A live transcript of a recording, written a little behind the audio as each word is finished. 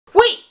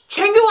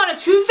on a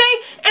Tuesday?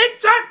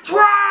 It's a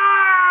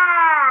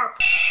trap!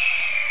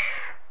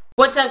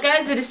 What's up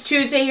guys, it is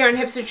Tuesday here on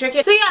Hipster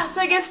Chicken. So yeah,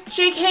 I guess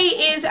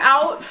JK is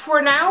out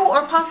for now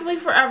or possibly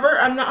forever.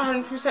 I'm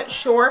not 100%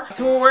 sure.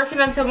 So we're working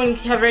on someone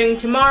covering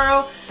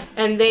tomorrow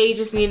and they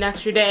just need an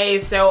extra day,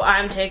 so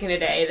I'm taking a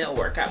day. They'll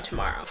work out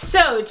tomorrow.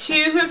 So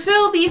to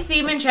fulfill the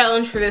theme and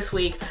challenge for this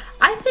week,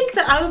 I think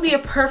that I would be a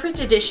perfect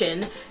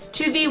addition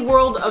to the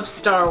world of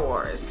Star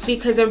Wars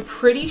because I'm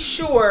pretty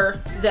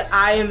sure that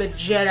I am a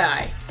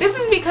Jedi. This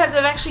is because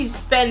I've actually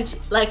spent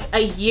like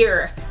a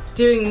year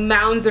doing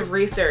mounds of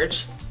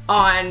research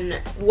on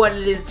what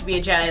it is to be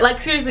a Jedi.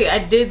 Like seriously, I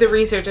did the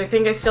research. I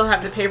think I still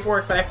have the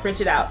paperwork that I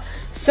printed out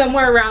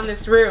somewhere around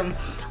this room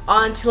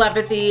on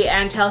telepathy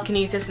and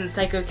telekinesis and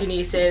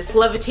psychokinesis,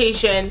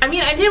 levitation. I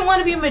mean, I didn't want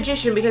to be a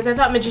magician because I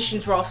thought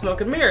magicians were all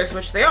smoke and mirrors,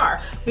 which they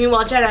are.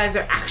 Meanwhile, Jedis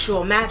are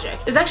actual magic.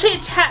 It's actually a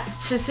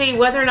test to see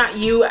whether or not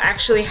you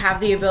actually have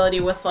the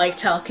ability with like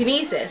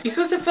telekinesis. You're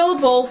supposed to fill a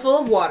bowl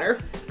full of water,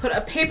 put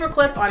a paper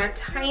clip on a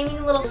tiny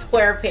little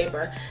square of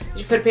paper.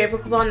 You put a paper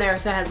clip on there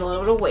so it has a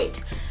little bit of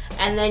weight.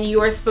 And then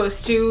you are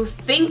supposed to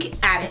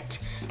think at it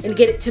and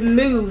get it to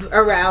move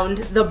around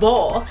the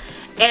bowl.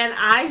 And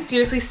I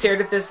seriously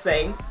stared at this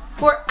thing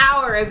for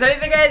hours. I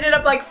think I ended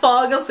up like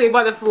falling asleep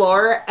on the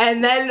floor,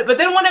 and but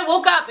then when I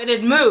woke up it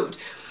had moved.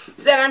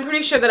 So I'm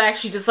pretty sure that I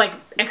actually just like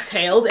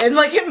exhaled and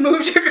like it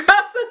moved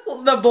across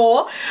the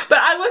bowl. But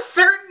I was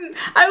certain,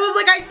 I was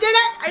like, I did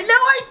it! I know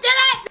I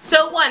did it!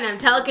 So 1, I'm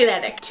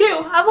telekinetic.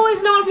 2, I've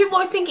always known what people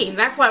are thinking.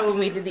 That's why when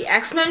we did the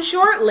X-Men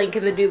short, Link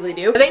and the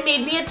Doobly-Doo, they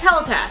made me a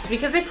telepath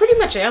because I pretty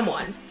much am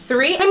one.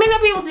 3, I may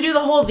not be able to do the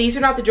whole these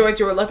are not the droids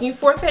you were looking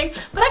for thing,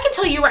 but I can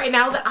tell you right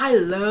now that I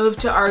love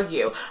to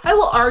argue. I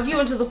will argue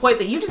until the point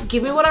that you just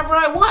give me whatever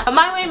I want.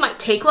 My way might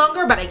take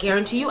longer, but I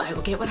guarantee you I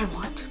will get what I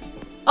want.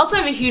 Also, I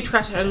have a huge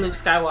crush on Luke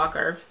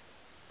Skywalker.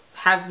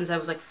 Have since I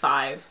was like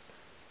 5.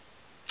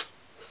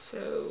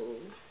 So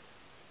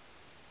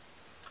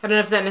I don't know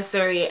if that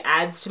necessarily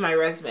adds to my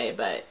resume,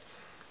 but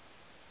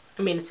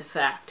I mean, it's a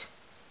fact.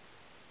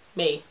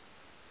 Me.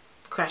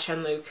 Crush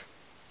on Luke.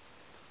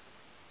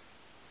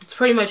 It's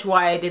pretty much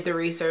why I did the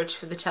research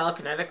for the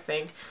telekinetic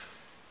thing.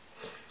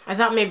 I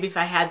thought maybe if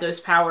I had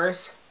those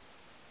powers,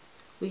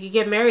 we could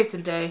get married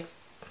someday.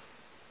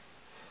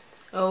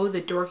 Oh,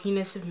 the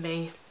dorkiness of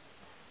me.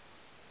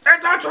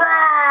 It's a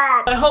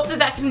trap! I hope that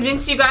that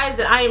convinced you guys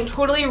that I am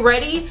totally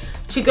ready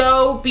to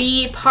go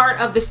be part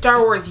of the Star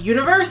Wars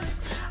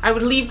universe. I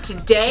would leave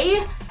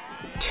today,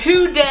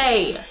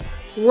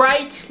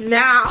 right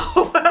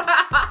now.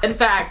 In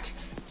fact,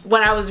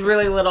 when I was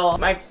really little,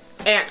 my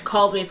aunt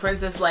called me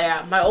Princess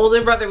Leia. My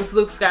older brother was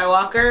Luke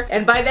Skywalker,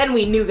 and by then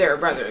we knew they were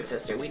brother and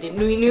sister. We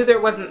knew there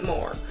wasn't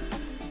more.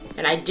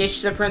 And I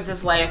ditched the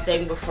Princess Leia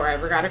thing before I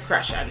ever got a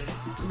crush on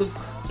Luke,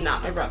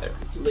 not my brother,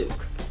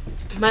 Luke.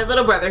 My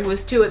little brother, who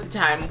was 2 at the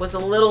time, was a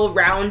little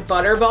round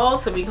butterball,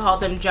 so we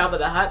called him Jabba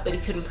the Hutt, but he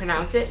couldn't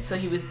pronounce it, so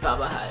he was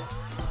Bubba Hutt.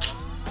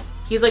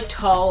 He's like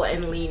tall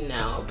and lean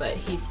now, but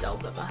he's still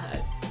Bubba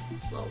Hutt.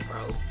 Little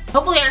bro.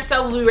 Hopefully our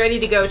cell will be ready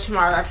to go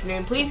tomorrow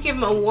afternoon. Please give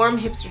him a warm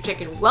Hipster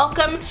Chicken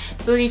welcome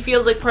so that he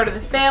feels like part of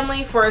the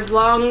family for as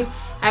long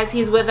as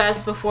he's with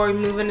us before we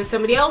move into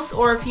somebody else,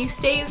 or if he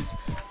stays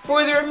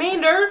for the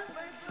remainder,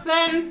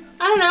 then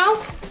I don't know.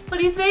 What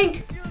do you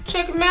think?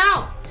 Check him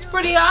out. It's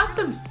pretty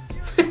awesome.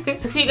 I'll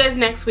see you guys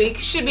next week.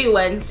 Should be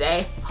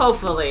Wednesday,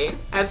 hopefully.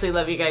 I absolutely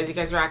love you guys. You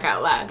guys rock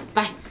out loud.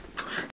 Bye.